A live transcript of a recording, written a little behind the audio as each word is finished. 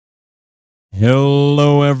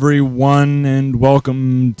Hello, everyone, and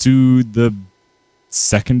welcome to the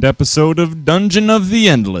second episode of Dungeon of the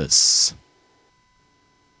Endless.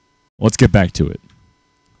 Let's get back to it.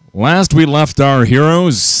 Last we left our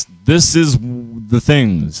heroes, this is the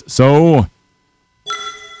things, so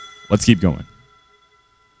let's keep going.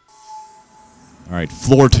 Alright,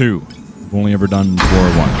 floor 2. I've only ever done floor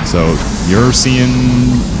 1, so you're seeing,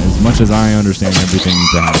 as much as I understand, everything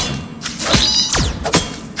to happen.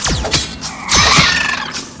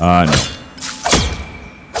 No.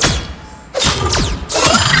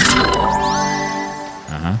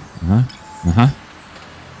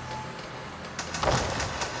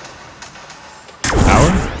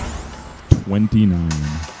 Power? 29.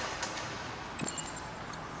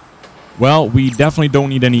 Well, we definitely don't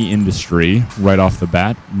need any industry right off the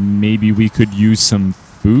bat. Maybe we could use some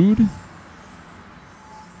food?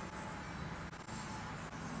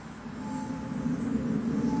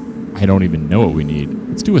 I don't even know what we need.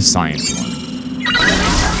 Let's do a science one.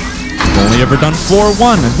 I've only ever done floor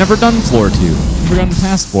 1. I've never done floor 2. I've never gotten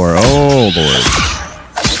past floor. Oh, Lord.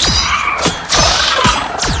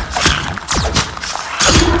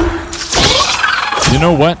 You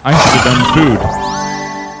know what? I should have done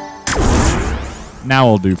food. Now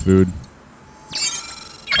I'll do food.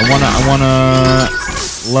 I wanna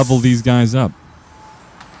level these guys up.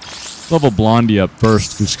 Level Blondie up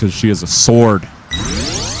first, just because she has a sword.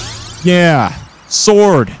 Yeah,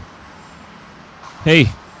 sword. Hey,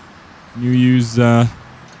 can you use, no?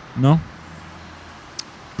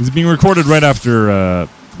 This is being recorded right after,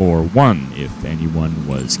 floor 1, if anyone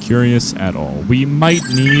was curious at all. We might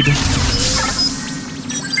need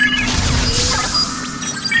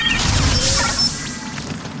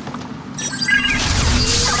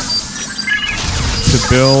to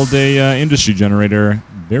build a, industry generator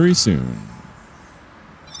very soon.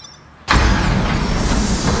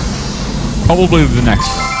 Probably the next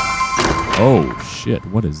one. Oh, shit.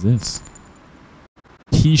 What is this?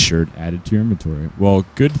 T-shirt added to your inventory. Well,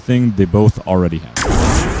 good thing they both already have.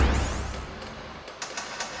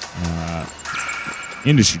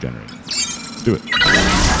 Industry generator. Let's do it.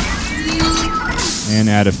 And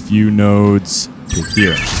add a few nodes to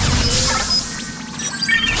here.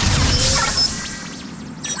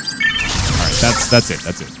 Alright, that's it.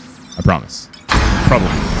 That's it. I promise. Probably.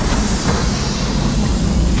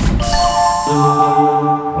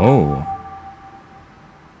 Oh.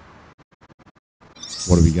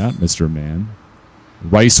 What do we got, Mr. Man?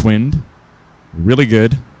 Rice Wind. Really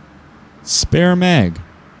good. Spare mag.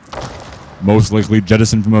 Most likely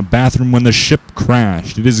jettisoned from a bathroom when the ship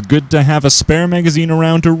crashed. It is good to have a spare magazine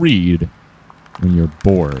around to read when you're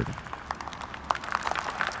bored.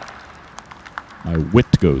 My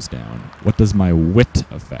wit goes down. What does my wit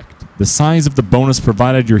affect? The size of the bonus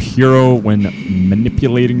provided your hero when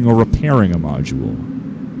manipulating or repairing a module.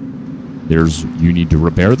 You need to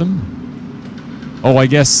repair them? Oh, I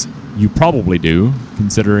guess you probably do,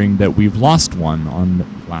 considering that we've lost one on the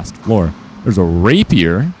last floor. There's a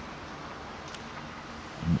rapier.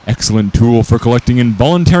 An excellent tool for collecting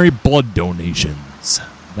involuntary blood donations.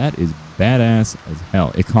 That is badass as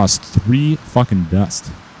hell. It costs 3 fucking dust.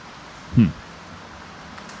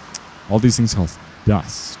 All these things cost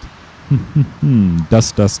dust.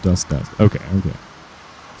 Dust. Okay.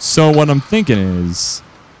 So what I'm thinking is,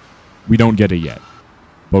 we don't get it yet,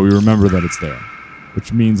 but we remember that it's there,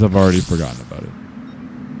 which means I've already forgotten about it.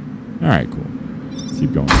 All right, cool. Let's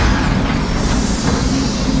keep going.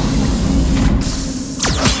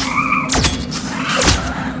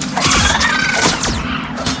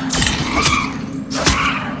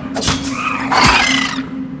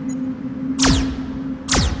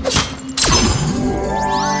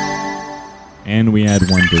 And we add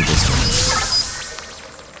one to this one.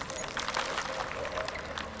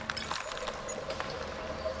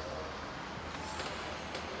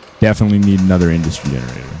 Definitely need another industry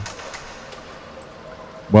generator.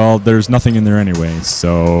 Well, there's nothing in there anyway,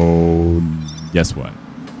 so guess what?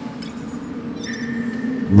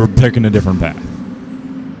 We're picking a different path.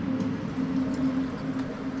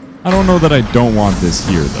 I don't know that I don't want this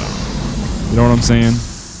here, though. You know what I'm saying?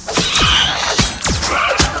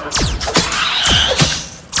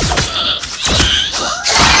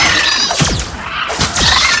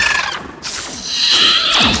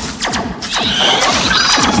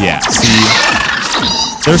 Yeah,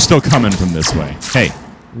 see? They're still coming from this way. Hey,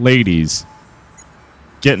 ladies.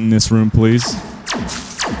 Get in this room, please.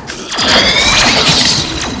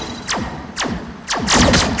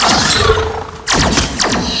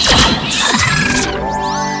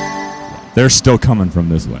 They're still coming from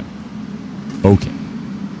this way. Okay.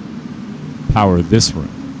 Power this room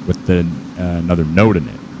with the another node in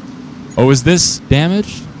it. Oh, is this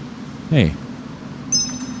damaged? Hey.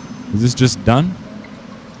 Is this just done?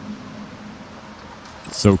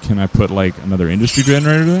 So can I put like another industry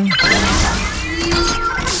generator there?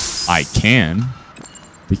 I can.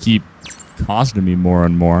 They keep costing me more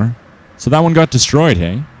and more. So that one got destroyed,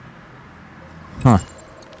 hey? Huh.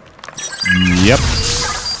 Yep.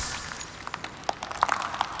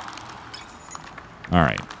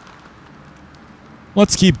 Alright.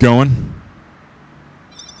 Let's keep going.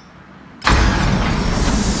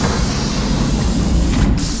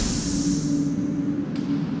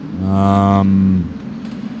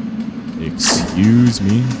 Excuse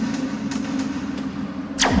me.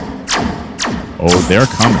 Oh, they're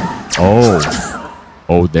coming.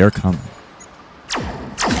 Oh, they're coming.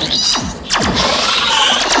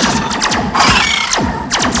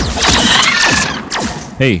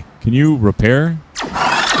 Hey, can you repair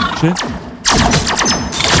shit?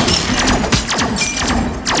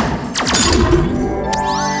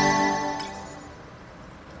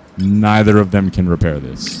 Neither of them can repair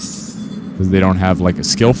this. Because they don't have, like, a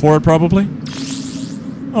skill for it, probably?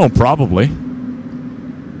 Oh, probably.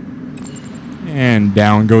 And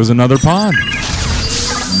down goes another pod.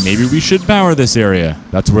 Maybe we should power this area.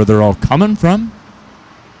 That's where they're all coming from.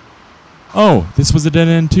 Oh, this was a dead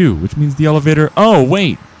end too, which means the elevator... Oh,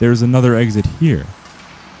 wait. There's another exit here.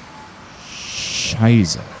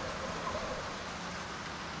 Scheiße.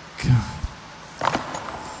 God.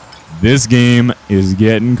 This game is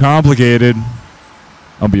getting complicated.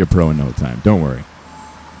 I'll be a pro in no time. Don't worry.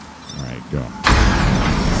 All right, go.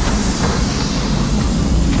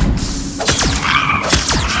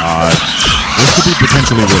 This could be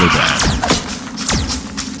potentially really bad.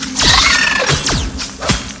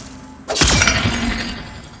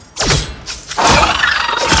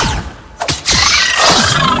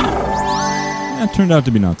 That turned out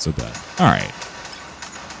to be not so bad. All right.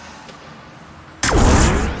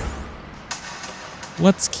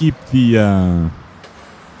 Let's keep the, I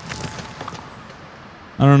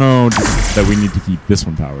don't know that we need to keep this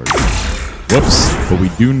one powered. Whoops. But we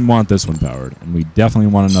do want this one powered. And we definitely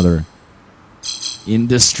want another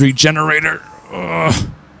industry generator. Ugh.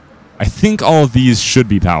 I think all of these should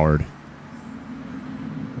be powered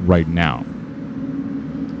right now.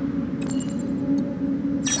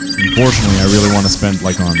 Unfortunately, I really want to spend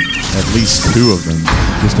like on at least 2 of them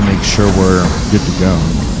just to make sure we're good to go.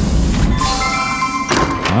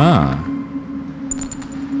 Ah.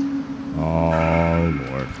 Oh,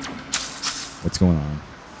 Lord. What's going on?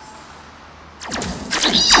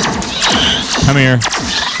 Come here.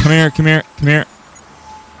 Come here, come here, come here.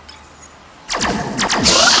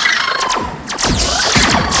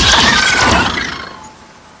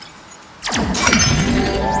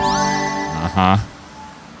 Uh-huh.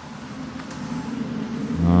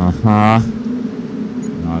 Uh-huh.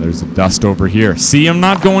 Oh, there's a dust over here. See, I'm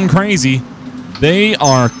not going crazy. They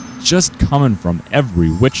are just coming from every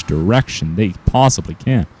which direction they possibly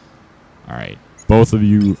can. All right. Both of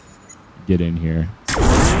you get in here.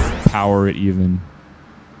 Power it even.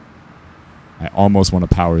 I almost want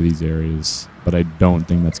to power these areas, but I don't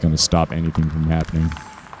think that's going to stop anything from happening.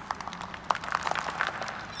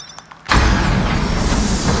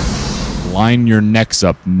 Line your necks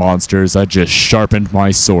up, monsters. I just sharpened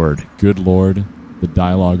my sword. Good Lord. The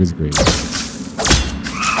dialogue is great.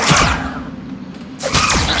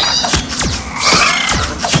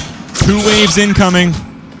 Two waves incoming.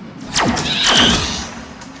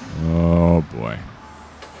 Oh, boy.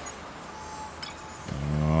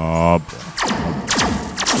 Oh, boy.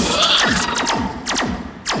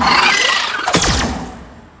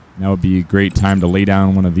 Now would be a great time to lay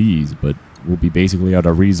down one of these, but we'll be basically out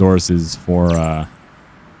of resources for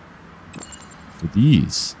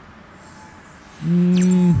these.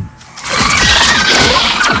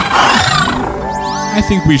 I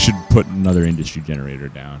think we should put another industry generator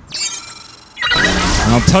down.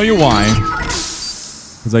 And I'll tell you why.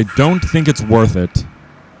 Because I don't think it's worth it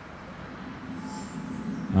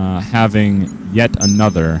having yet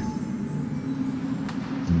another.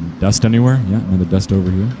 Dust anywhere? Yeah, another dust over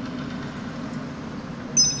here.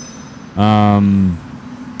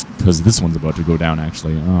 Because this one's about to go down,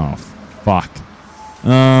 actually. Oh, fuck.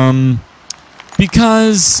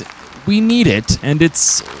 Because we need it, and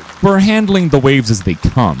we're handling the waves as they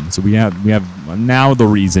come. So we have now the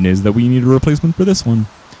reason is that we need a replacement for this one.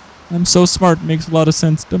 I'm so smart, makes a lot of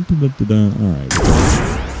sense. All right.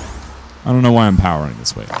 I don't know why I'm powering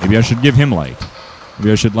this way. Maybe I should give him light.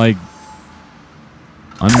 Maybe I should, like,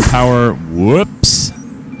 unpower. Whoops.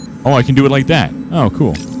 Oh, I can do it like that. Oh,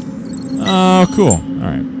 cool. Oh, cool. All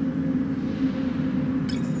right.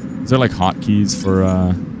 Is there like hotkeys for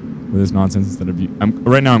with this nonsense instead of you.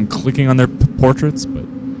 Right now I'm clicking on their portraits, but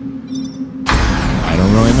I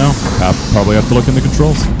don't really know. Probably have to look in the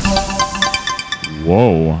controls.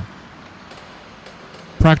 Whoa.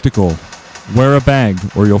 Practical. Wear a bag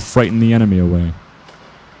or you'll frighten the enemy away.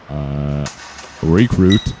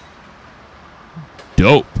 Recruit.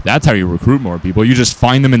 Dope. That's how you recruit more people. You just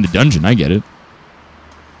find them in the dungeon. I get it.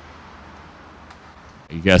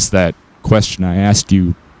 I guess that question I asked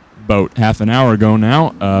you about half an hour ago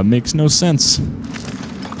now makes no sense.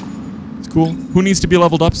 It's cool. Who needs to be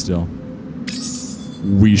leveled up still?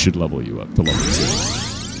 We should level you up to level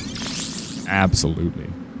 2. Absolutely.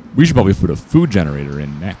 We should probably put a food generator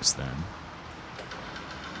in next then.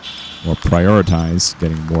 Or prioritize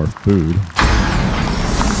getting more food.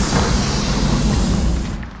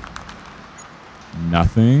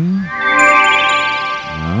 Nothing.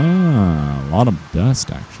 Ah, a lot of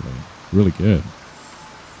dust actually. Really good.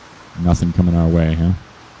 Nothing coming our way, huh?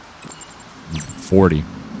 40.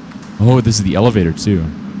 Oh, this is the elevator too.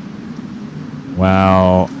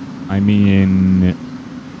 Well, I mean...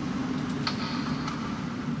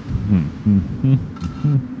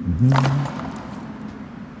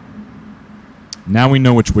 Now we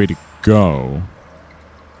know which way to go.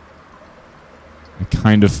 I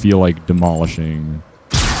kind of feel like demolishing.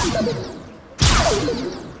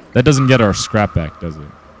 That doesn't get our scrap back, does it?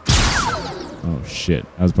 Oh shit,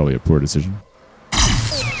 that was probably a poor decision.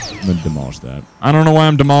 I'm gonna demolish that. I don't know why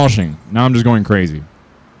I'm demolishing. Now I'm just going crazy.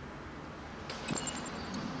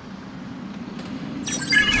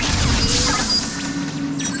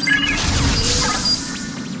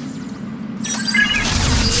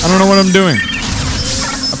 I don't know what I'm doing.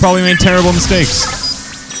 I probably made terrible mistakes.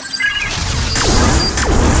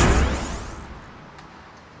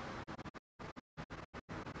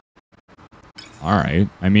 Alright.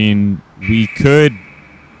 I mean, we could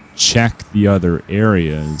check the other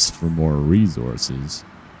areas for more resources.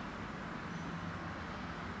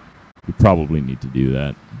 We probably need to do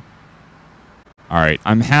that. Alright,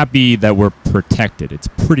 I'm happy that we're protected. It's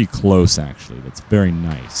pretty close, actually. That's very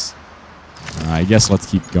nice. I guess let's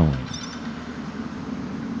keep going.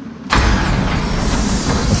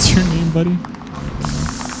 What's your name, buddy?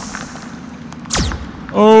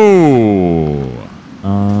 Oh!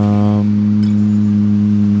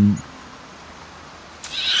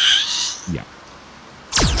 Yeah.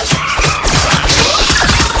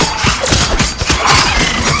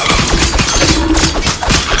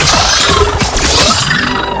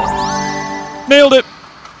 Nailed it!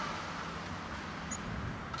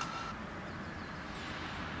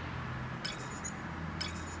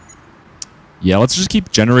 Yeah, let's just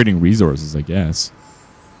keep generating resources, I guess.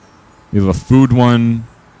 We have a food one.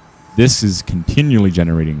 This is continually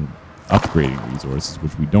generating, upgrading resources,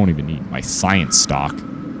 which we don't even need. My science stock.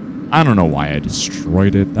 I don't know why I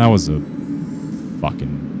destroyed it. That was a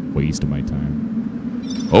fucking waste of my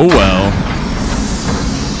time. Oh well.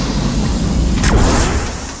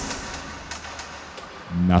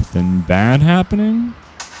 Nothing bad happening?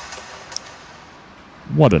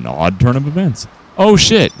 What an odd turn of events. Oh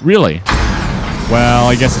shit, really? Well,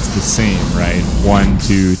 I guess it's the same, right? 1,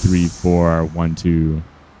 2, 3, 4. 1, 2,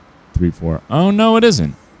 3, 4. Oh, no, it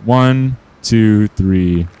isn't. 1, 2,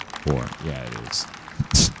 3, 4. Yeah, it is.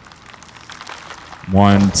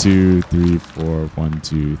 1, 2, 3, 4. 1,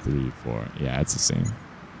 2, 3, 4. Yeah, it's the same.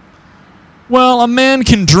 Well, a man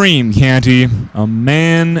can dream, can't he? A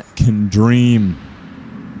man can dream.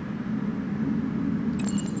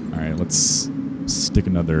 All right, let's stick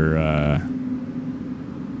another...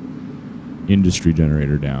 industry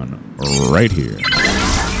generator down right here.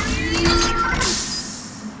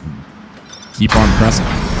 Keep on pressing.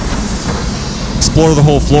 Explore the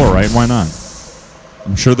whole floor, right? Why not?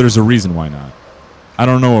 I'm sure there's a reason why not. I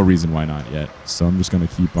don't know a reason why not yet, so I'm just going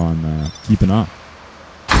to keep on keeping up.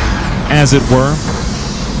 As it were.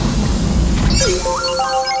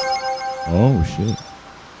 Oh, shit.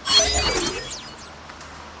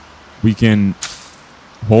 We can...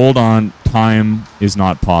 Hold on. Time is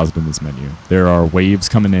not paused in this menu. There are waves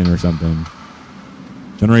coming in or something.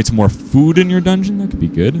 Generate some more food in your dungeon? That could be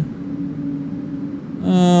good.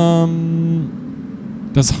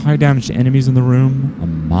 Does high damage to enemies in the room? A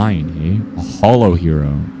mine, eh? A hollow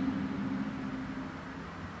hero.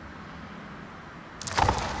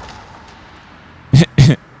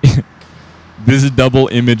 This double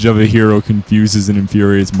image of a hero confuses and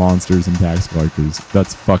infuriates monsters and tax collectors.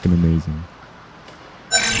 That's fucking amazing.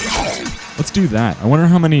 Let's do that. I wonder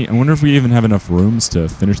how many... I wonder if we even have enough rooms to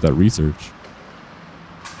finish that research.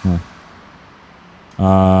 Huh.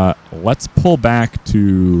 Let's pull back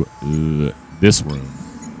to this room,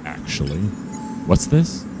 actually. What's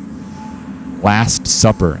this? Last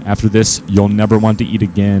supper. After this, you'll never want to eat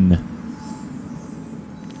again.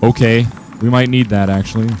 Okay, we might need that,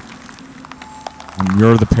 actually. And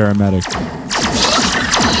you're the paramedic.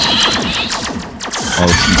 Oh,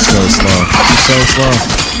 she's so slow. She's so slow.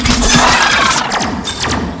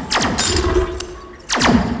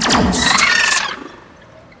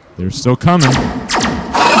 They're still coming.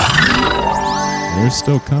 They're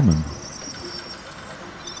still coming.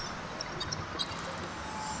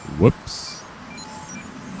 Whoops.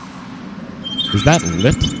 Is that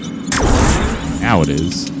lit? Now it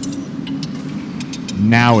is.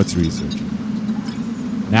 Now it's researching.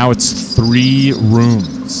 Now it's 3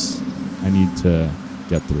 rooms I need to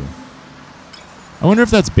get through. I wonder if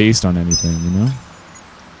that's based on anything, you know?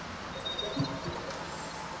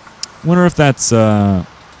 I wonder if that's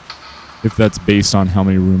based on how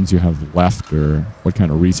many rooms you have left or what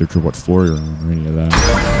kind of research or what floor you're on or any of that.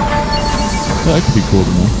 Yeah, that could be cool to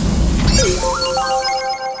know.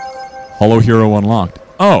 Hollow Hero unlocked.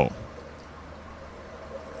 Oh.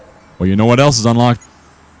 Well, you know what else is unlocked?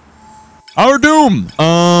 Our Doom!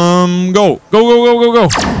 Go. Go, go, go, go, go.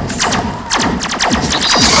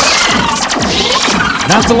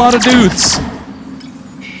 That's a lot of dudes.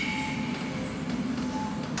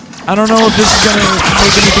 I don't know if this is gonna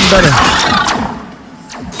make anything better.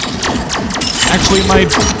 Actually, my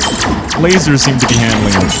lasers seem to be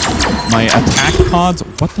handling it. My attack pods,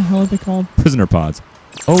 what the hell are they called? Prisoner pods.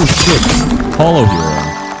 Oh shit, Hollow Hero.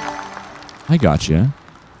 I gotcha.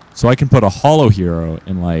 So I can put a Hollow Hero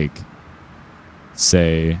in, like,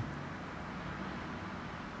 say,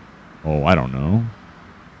 oh, I don't know.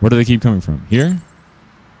 Where do they keep coming from? Here?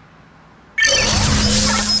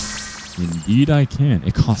 Indeed I can.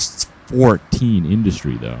 It costs 14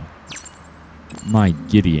 industry, though. My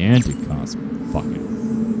giddy aunt, it costs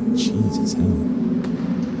fucking Jesus hell.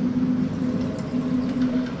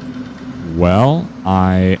 Well,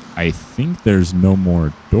 I think there's no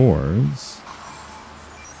more doors.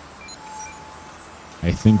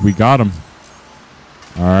 I think we got him.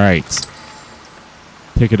 All right.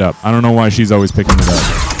 Pick it up. I don't know why she's always picking it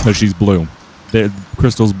up. Because she's blue. The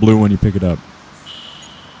crystal's blue when you pick it up.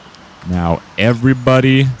 Now,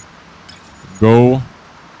 everybody go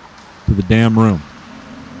to the damn room.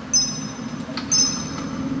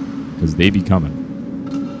 Because they be coming.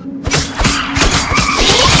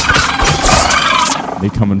 They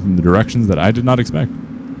coming from the directions that I did not expect.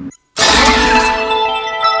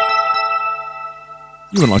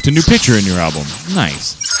 You unlocked a new picture in your album.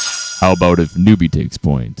 Nice. How about if Newbie takes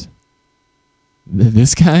point?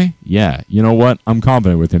 This guy? Yeah. You know what? I'm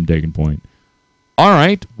confident with him taking point. All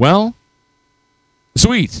right. Well,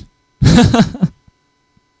 sweet.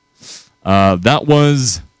 That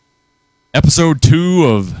was episode 2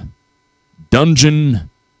 of Dungeon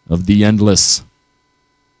of the Endless.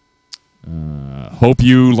 Hope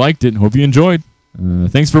you liked it. Hope you enjoyed.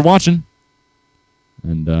 Thanks for watching.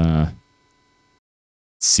 And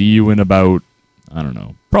see you in about, I don't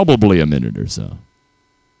know, probably a minute or so.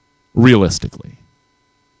 Realistically.